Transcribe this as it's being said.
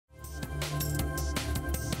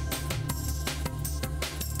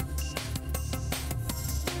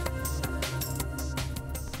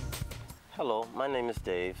Hello, my name is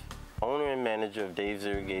Dave, owner and manager of Dave's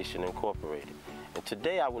Irrigation Incorporated. And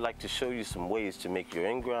today I would like to show you some ways to make your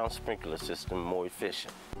in-ground sprinkler system more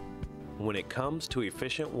efficient. When it comes to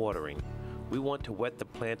efficient watering, we want to wet the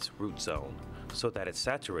plant's root zone so that it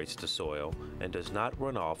saturates the soil and does not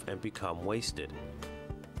run off and become wasted.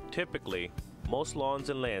 Typically, most lawns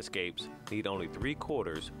and landscapes need only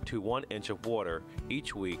 3/4 to 1 inch of water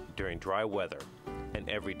each week during dry weather, and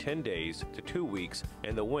every 10 days to 2 weeks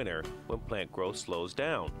in the winter when plant growth slows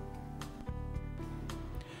down.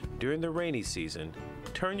 During the rainy season,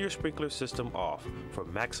 turn your sprinkler system off for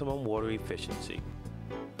maximum water efficiency.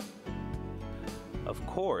 Of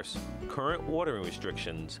course, current watering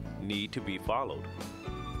restrictions need to be followed.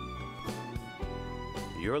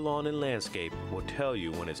 Your lawn and landscape will tell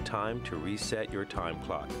you when it's time to reset your time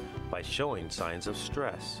clock by showing signs of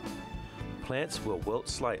stress. Plants will wilt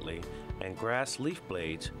slightly and grass leaf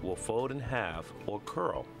blades will fold in half or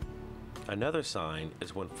curl. Another sign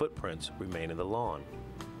is when footprints remain in the lawn.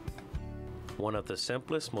 One of the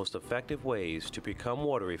simplest, most effective ways to become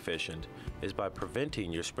water efficient is by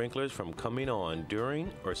preventing your sprinklers from coming on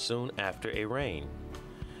during or soon after a rain.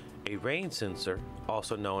 A rain sensor,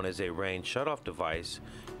 also known as a rain shutoff device,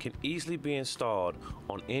 can easily be installed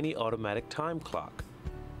on any automatic time clock.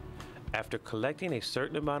 After collecting a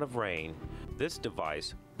certain amount of rain, this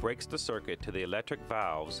device breaks the circuit to the electric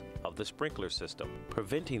valves of the sprinkler system,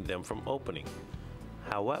 preventing them from opening.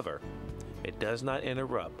 However, it does not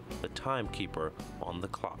interrupt the timekeeper on the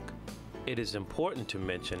clock. It is important to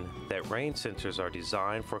mention that rain sensors are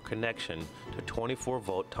designed for connection to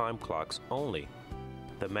 24-volt time clocks only.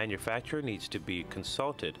 The manufacturer needs to be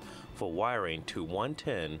consulted for wiring to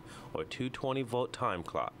 110 or 220-volt time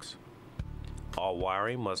clocks. All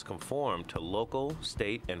wiring must conform to local,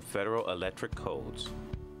 state, and federal electric codes.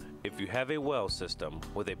 If you have a well system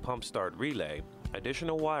with a pump start relay,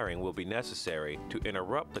 additional wiring will be necessary to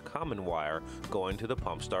interrupt the common wire going to the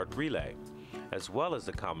pump start relay, as well as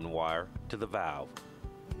the common wire to the valve.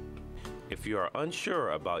 If you are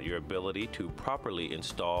unsure about your ability to properly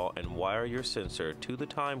install and wire your sensor to the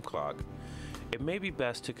time clock, it may be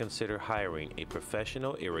best to consider hiring a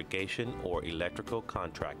professional irrigation or electrical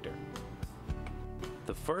contractor.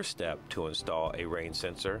 The first step to install a rain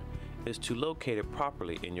sensor is to locate it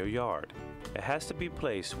properly in your yard. It has to be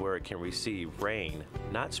placed where it can receive rain,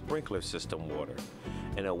 not sprinkler system water,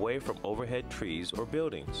 and away from overhead trees or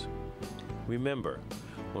buildings. Remember,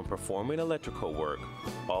 when performing electrical work,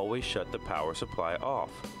 always shut the power supply off.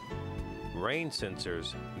 Rain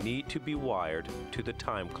sensors need to be wired to the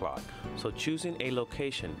time clock, so choosing a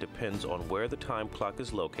location depends on where the time clock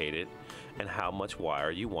is located and how much wire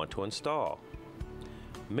you want to install.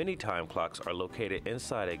 Many time clocks are located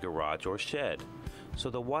inside a garage or shed, so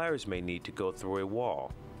the wires may need to go through a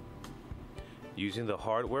wall. Using the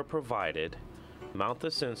hardware provided, mount the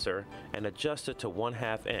sensor and adjust it to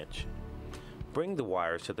 1/2 inch. Bring the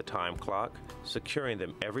wires to the time clock, securing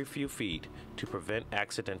them every few feet to prevent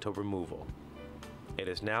accidental removal. It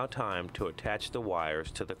is now time to attach the wires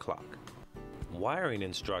to the clock. Wiring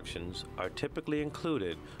instructions are typically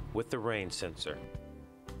included with the rain sensor.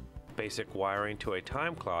 Basic wiring to a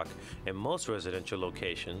time clock in most residential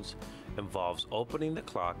locations involves opening the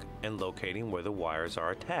clock and locating where the wires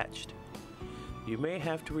are attached. You may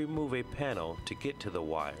have to remove a panel to get to the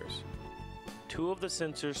wires. 2 of the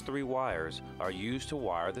sensor's 3 wires are used to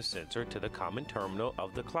wire the sensor to the common terminal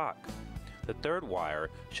of the clock. The 3rd wire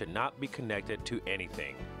should not be connected to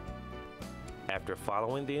anything. After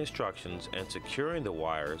following the instructions and securing the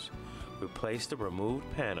wires, replace the removed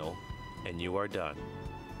panel and you are done.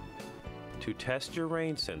 To test your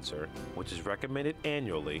rain sensor, which is recommended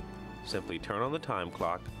annually, simply turn on the time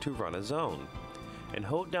clock to run a zone and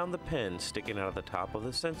hold down the pin sticking out of the top of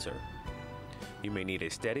the sensor. You may need a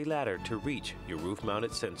steady ladder to reach your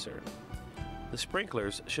roof-mounted sensor. The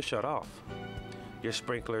sprinklers should shut off. Your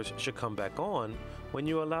sprinklers should come back on when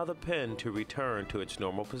you allow the pin to return to its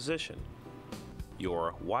normal position.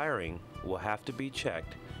 Your wiring will have to be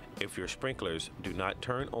checked if your sprinklers do not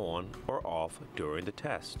turn on or off during the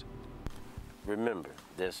test. Remember,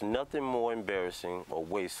 there's nothing more embarrassing or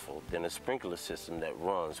wasteful than a sprinkler system that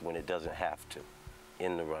runs when it doesn't have to,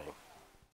 in the rain.